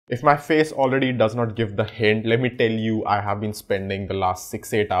If my face already does not give the hint, let me tell you, I have been spending the last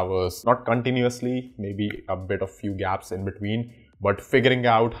 6-8 hours, not continuously, maybe a bit of few gaps in between, but figuring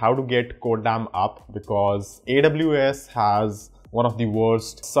out how to get Codedamn up, because AWS has one of the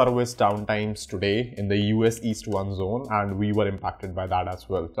worst service downtimes today in the US East 1 zone, and we were impacted by that as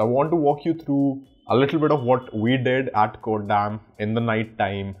well. So I want to walk you through a little bit of what we did at Codedamn in the night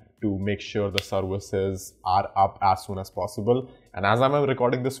time to make sure the services are up as soon as possible. And as I'm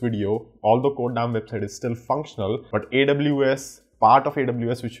recording this video, although Codedamn website is still functional, but part of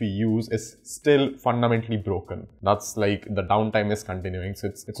AWS which we use is still fundamentally broken. That's like the downtime is continuing. So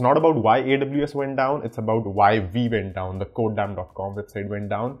it's not about why AWS went down, it's about why we went down. The Codedamn.com website went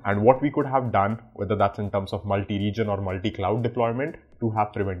down, and what we could have done, whether that's in terms of multi-region or multi-cloud deployment, to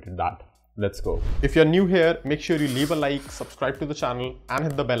have prevented that. Let's go. If you're new here, make sure you leave a like, subscribe to the channel and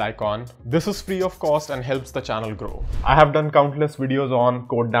hit the bell icon. This is free of cost and helps the channel grow. I have done countless videos on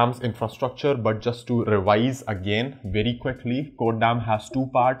Codedamm's infrastructure, but just to revise again very quickly, Codedamn has two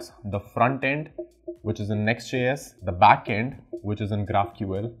parts: the front end, which is in Next.js, the back end, which is in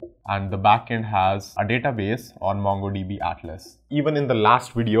GraphQL, and the back end has a database on MongoDB Atlas. Even in the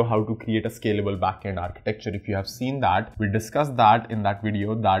last video, how to create a scalable backend architecture, if you have seen that, we discussed that in that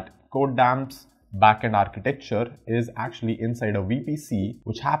video, that Codedamm's backend architecture is actually inside a VPC,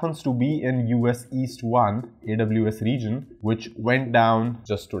 which happens to be in US East 1 AWS region, which went down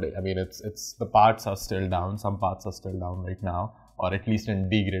just today. I mean, it's the parts are still down. Some parts are still down right now, or at least in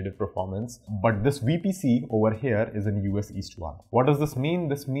degraded performance. But this VPC over here is in US East 1. What does this mean?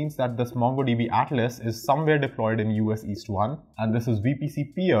 This means that this MongoDB Atlas is somewhere deployed in US East 1, and this is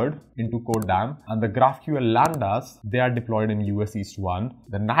VPC peered into Codedamn, and the GraphQL Lambdas, they are deployed in US East 1.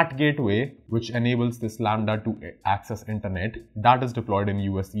 The NAT gateway, which enables this Lambda to access internet, that is deployed in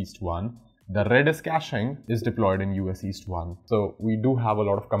US East 1. The Redis caching is deployed in US East 1. So we do have a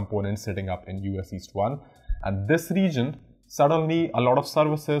lot of components sitting up in US East 1, and this region, suddenly a lot of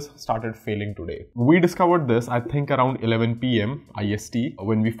services started failing today. We discovered this, I think, around 11 PM IST,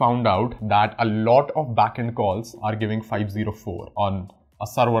 when we found out that a lot of backend calls are giving 504 on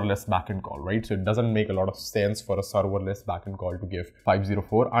a serverless backend call, right? So it doesn't make a lot of sense for a serverless backend call to give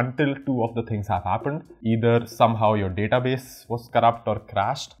 504 until two of the things have happened. Either somehow your database was corrupt or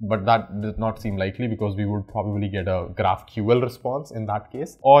crashed, but that did not seem likely because we would probably get a GraphQL response in that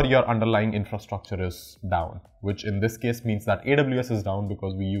case, or your underlying infrastructure is down, which in this case means that AWS is down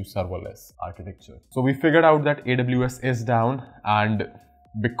because we use serverless architecture. So we figured out that AWS is down, and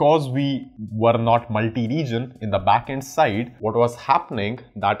because we were not multi-region in the backend side, what was happening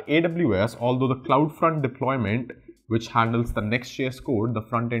that AWS, although the CloudFront deployment, which handles the Next.js code, the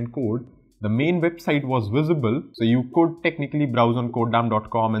front-end code, the main website was visible, so you could technically browse on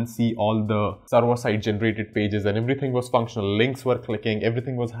Codedamn.com and see all the server-side generated pages, and everything was functional. Links were clicking,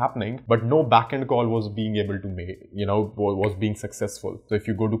 everything was happening, but no backend call was being able to make, was being successful. So if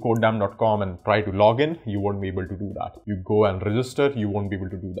you go to Codedamn.com and try to log in, you won't be able to do that. You go and register, you won't be able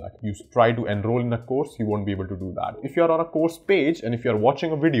to do that. You try to enroll in a course, you won't be able to do that. If you're on a course page and if you're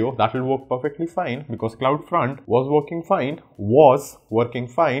watching a video, that will work perfectly fine because CloudFront was working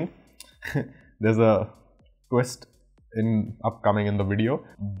fine. There's a twist upcoming in the video,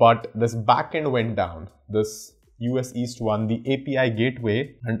 but this backend went down. This US East 1, the API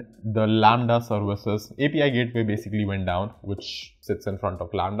gateway and the Lambda services, API gateway basically went down, which sits in front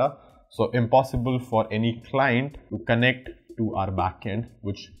of Lambda. So impossible for any client to connect to our backend,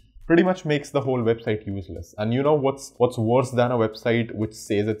 which pretty much makes the whole website useless. And you know what's worse than a website which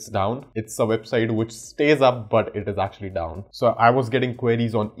says it's down? It's a website which stays up, but it is actually down. So I was getting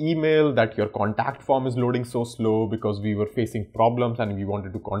queries on email that your contact form is loading so slow because we were facing problems and we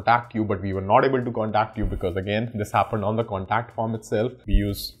wanted to contact you, but we were not able to contact you because, again, this happened on the contact form itself. We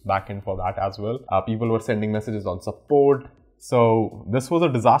use backend for that as well. People were sending messages on support. So this was a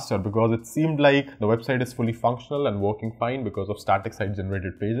disaster because it seemed like the website is fully functional and working fine because of static site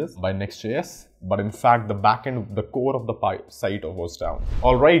generated pages by Next.js. But in fact, the backend, the core of the site was down.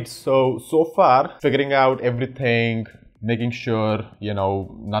 All right, so far, figuring out everything, making sure,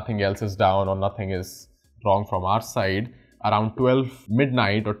 nothing else is down or nothing is wrong from our side. Around 12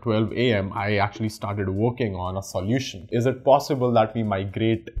 midnight or 12 AM, I actually started working on a solution. Is it possible that we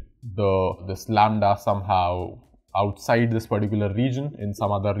migrate this Lambda somehow outside this particular region, in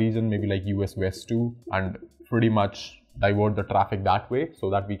some other region, maybe like US West 2, and pretty much divert the traffic that way so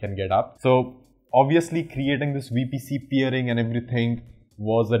that we can get up? So obviously creating this VPC peering and everything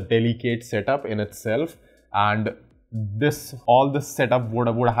was a delicate setup in itself, and all this setup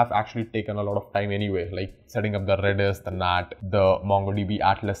would have actually taken a lot of time anyway, like setting up the Redis, the NAT, the MongoDB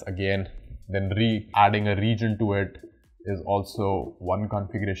Atlas again, then adding a region to it, is also one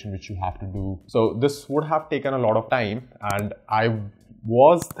configuration which you have to do. So this would have taken a lot of time, and I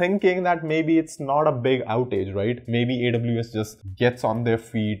was thinking that maybe it's not a big outage, right? Maybe AWS just gets on their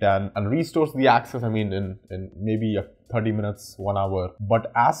feet and restores the access, I mean, in maybe 30 minutes, 1 hour.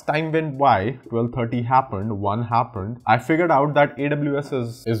 But as time went by, 12:30 happened, 1 happened, I figured out that AWS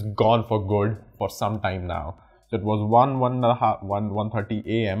is gone for good for some time now. So it was 1:30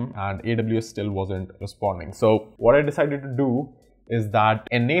 a.m. and AWS still wasn't responding. So what I decided to do is that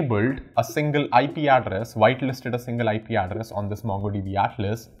enabled a single IP address, whitelisted a single IP address on this MongoDB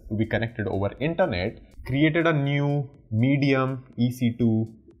Atlas to be connected over internet, created a new medium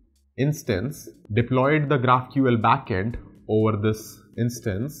EC2 instance, deployed the GraphQL backend over this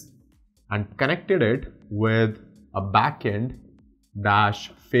instance, and connected it with a backend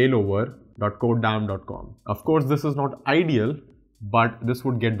 -failover.codedamn.com. Of course, this is not ideal, but this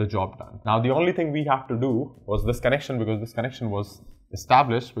would get the job done. Now, the only thing we have to do was this connection, because this connection was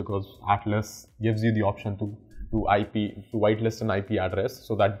established because Atlas gives you the option to whitelist an IP address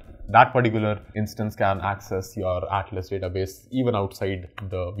so that that particular instance can access your Atlas database even outside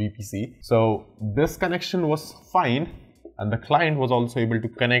the VPC. So this connection was fine, and the client was also able to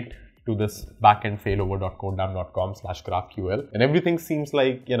connect to this backend failover.codedamn.com/GraphQL, and everything seems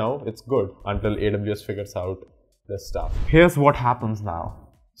like, you know, it's good until AWS figures out this stuff. Here's what happens now.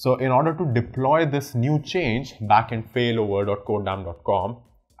 So in order to deploy this new change backend failover.codedamn.com,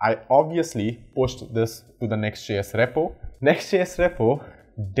 I obviously pushed this to the Next.js repo. Next.js repo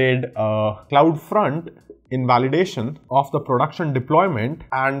did a CloudFront invalidation of the production deployment,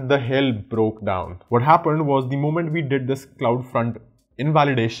 and the hell broke down. What happened was, the moment we did this CloudFront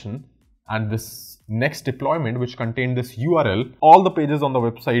invalidation and this next deployment, which contained this URL, all the pages on the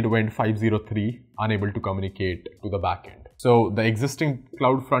website went 503, unable to communicate to the backend. So the existing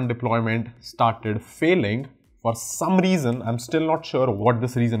CloudFront deployment started failing for some reason. I'm still not sure what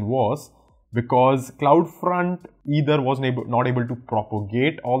this reason was, because CloudFront either was not able to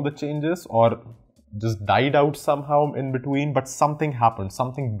propagate all the changes or just died out somehow in between, but something happened,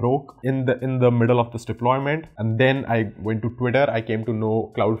 something broke in the middle of this deployment. And then I went to Twitter. I came to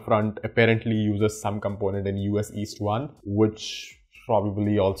know CloudFront apparently uses some component in US East 1, which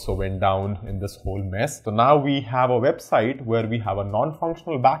probably also went down in this whole mess. So now we have a website where we have a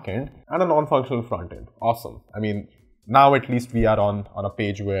non-functional backend and a non-functional frontend. Awesome. I mean, now at least we are on a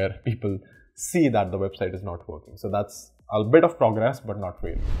page where people see that the website is not working. So that's a bit of progress, but not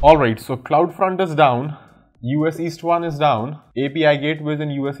really. All right, so CloudFront is down. US East 1 is down. API gateways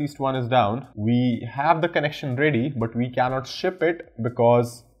in US East 1 is down. We have the connection ready, but we cannot ship it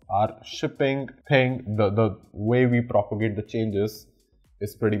because our shipping thing, the way we propagate the changes,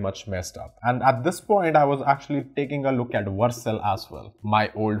 is pretty much messed up. And at this point, I was actually taking a look at Vercel as well,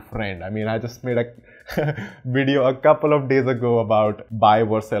 my old friend. I mean, I just made a video a couple of days ago about buy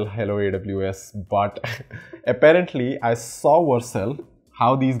Vercel, hello AWS, but apparently I saw Vercel,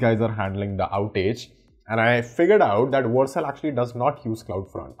 how these guys are handling the outage, and I figured out that Vercel actually does not use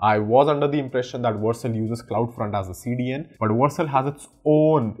CloudFront. I was under the impression that Vercel uses CloudFront as a CDN, but Vercel has its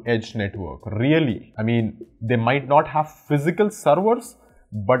own edge network. Really, I mean, they might not have physical servers,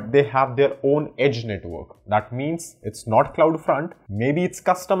 but they have their own edge network. That means it's not CloudFront. Maybe it's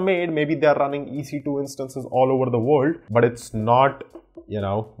custom made. Maybe they're running EC2 instances all over the world, but it's not, you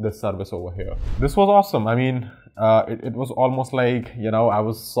know, this service over here. This was awesome. I mean, it was almost like, you know, I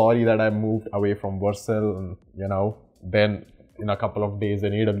was sorry that I moved away from Vercel, and, you know, then in a couple of days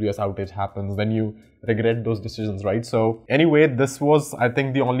an AWS outage happens, then you regret those decisions, right? So anyway, this was, I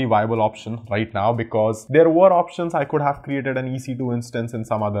think, the only viable option right now, because there were options. I could have created an EC2 instance in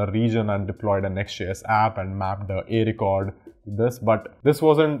some other region and deployed a Next.js app and mapped the A record to this, but this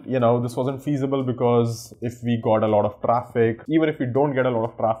wasn't, you know, this wasn't feasible, because if we got a lot of traffic, even if we don't get a lot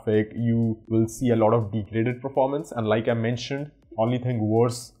of traffic, you will see a lot of degraded performance. And like I mentioned, only thing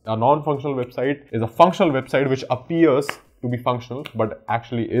worse, a non-functional website is a functional website which appears to be functional but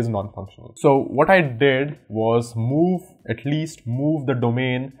actually is non-functional. So what I did was move the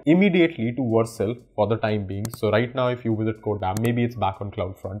domain immediately to Vercel for the time being. So right now, if you visit Codedamn, maybe it's back on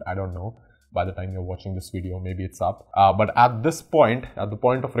CloudFront, I don't know. By the time you're watching this video, maybe it's up. But at this point, at the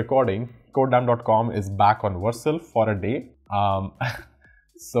point of recording, Codedamn.com is back on Vercel for a day.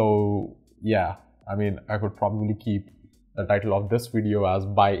 So yeah, I mean, I could probably keep the title of this video as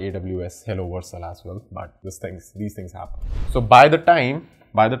buy AWS, hello Vercel as well, but these things happen. So by the time,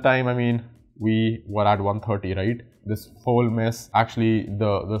 I mean, we were at 1:30, right? This whole mess, actually,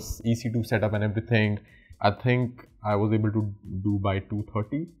 this EC2 setup and everything, I think I was able to do by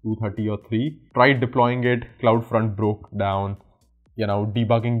 2:30 or 3. Tried deploying it, CloudFront broke down.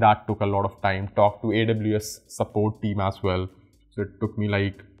 debugging that took a lot of time. Talked to AWS support team as well. So it took me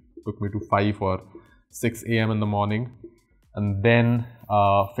to 5 or 6 a.m. in the morning. And then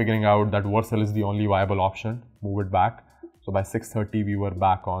figuring out that Vercel is the only viable option, move it back. So by 6:30 we were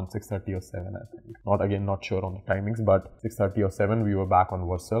back on 6:30 or 7, I think. Not sure on the timings, but 6:30 or 7 we were back on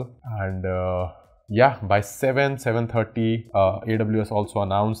Vercel. And yeah, by 7:30 AWS also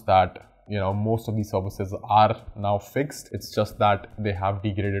announced that most of these services are now fixed. It's just that they have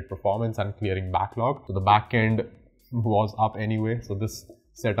degraded performance and clearing backlog. So the backend was up anyway. So this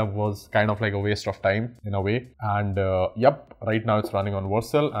setup was kind of like a waste of time in a way. And yep, right now it's running on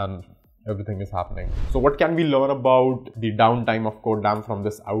Vercel and everything is happening. So what can we learn about the downtime of Codedamn from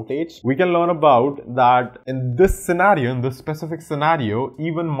this outage? We can learn about that in this scenario, in this specific scenario,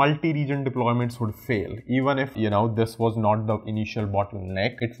 even multi-region deployments would fail. Even if, this was not the initial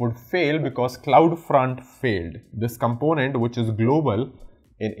bottleneck, it would fail because CloudFront failed. This component, which is global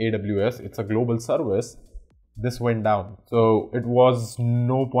in AWS, it's a global service, this went down. So it was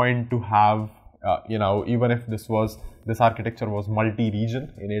no point to have, even if this architecture was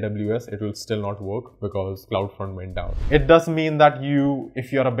multi-region in AWS, it will still not work because CloudFront went down. It does mean that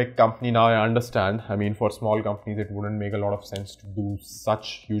if you're a big company now, I understand. I mean, for small companies, it wouldn't make a lot of sense to do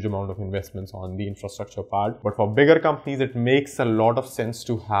such huge amount of investments on the infrastructure part. But for bigger companies, it makes a lot of sense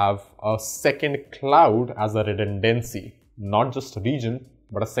to have a second cloud as a redundancy, not just a region,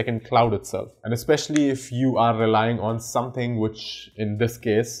 but a second cloud itself. And especially if you are relying on something which in this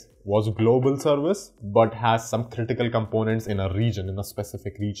case was a global service, but has some critical components in a region, in a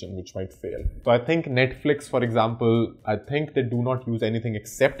specific region, which might fail. So I think Netflix, for example, I think they do not use anything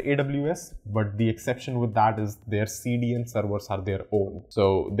except AWS, but the exception with that is their CDN servers are their own.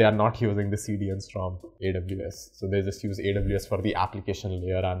 So they are not using the CDNs from AWS. So they just use AWS for the application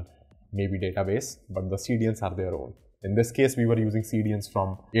layer and maybe database, but the CDNs are their own. In this case, we were using CDNs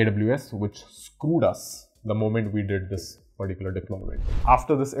from AWS, which screwed us the moment we did this particular deployment.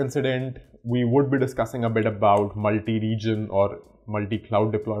 After this incident, we would be discussing a bit about multi-region or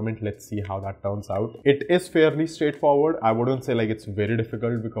multi-cloud deployment. Let's see how that turns out. It is fairly straightforward. I wouldn't say like it's very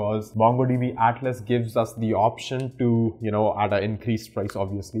difficult because MongoDB Atlas gives us the option to, at an increased price,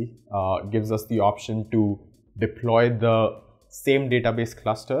 obviously, gives us the option to deploy the same database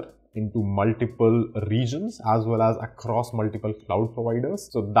cluster into multiple regions as well as across multiple cloud providers.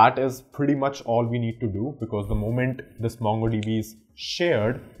 So that is pretty much all we need to do, because the moment this MongoDB is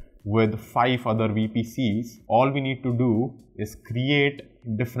shared with 5 other VPCs, all we need to do is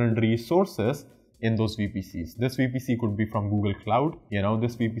create different resources in those VPCs. This VPC could be from Google Cloud,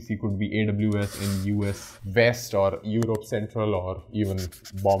 this VPC could be AWS in US West or Europe Central or even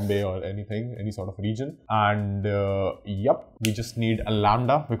Bombay or anything, any sort of region. And yep, we just need a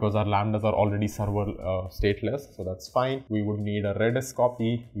Lambda because our Lambdas are already server stateless, so that's fine. We would need a Redis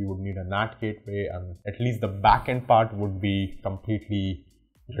copy, we would need a NAT gateway, and at least the backend part would be completely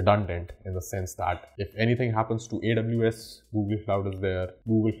redundant in the sense that if anything happens to AWS, Google Cloud is there,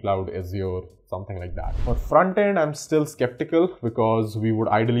 Google Cloud, Azure, something like that. For front end, I'm still skeptical because we would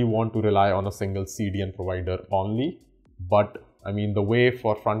ideally want to rely on a single CDN provider only. But I mean, the way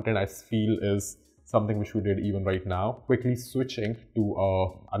for front end I feel is something which we did even right now, quickly switching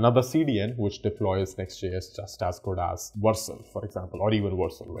to another CDN which deploys Next.js just as good as Vercel, for example, or even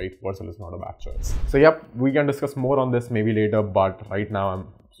Vercel, right? Vercel is not a bad choice. So yep, we can discuss more on this maybe later, but right now I'm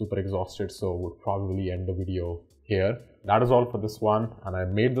super exhausted, so we'll probably end the video here. That is all for this one, and I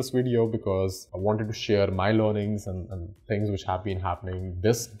made this video because I wanted to share my learnings and things which have been happening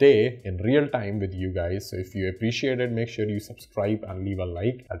this day in real time with you guys. So if you appreciate it, make sure you subscribe and leave a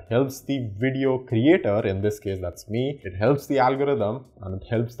like. That helps the video creator, in this case that's me, it helps the algorithm and it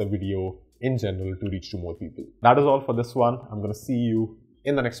helps the video in general to reach to more people. That is all for this one. I'm gonna see you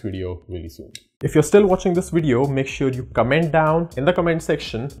in the next video really soon. If you're still watching this video, make sure you comment down in the comment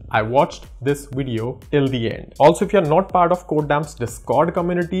section, I watched this video till the end. Also, if you're not part of Codedamm's Discord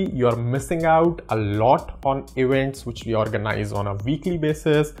community, you're missing out a lot on events which we organize on a weekly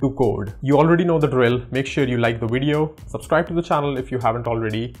basis to code. You already know the drill. Make sure you like the video, subscribe to the channel if you haven't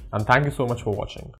already, and thank you so much for watching.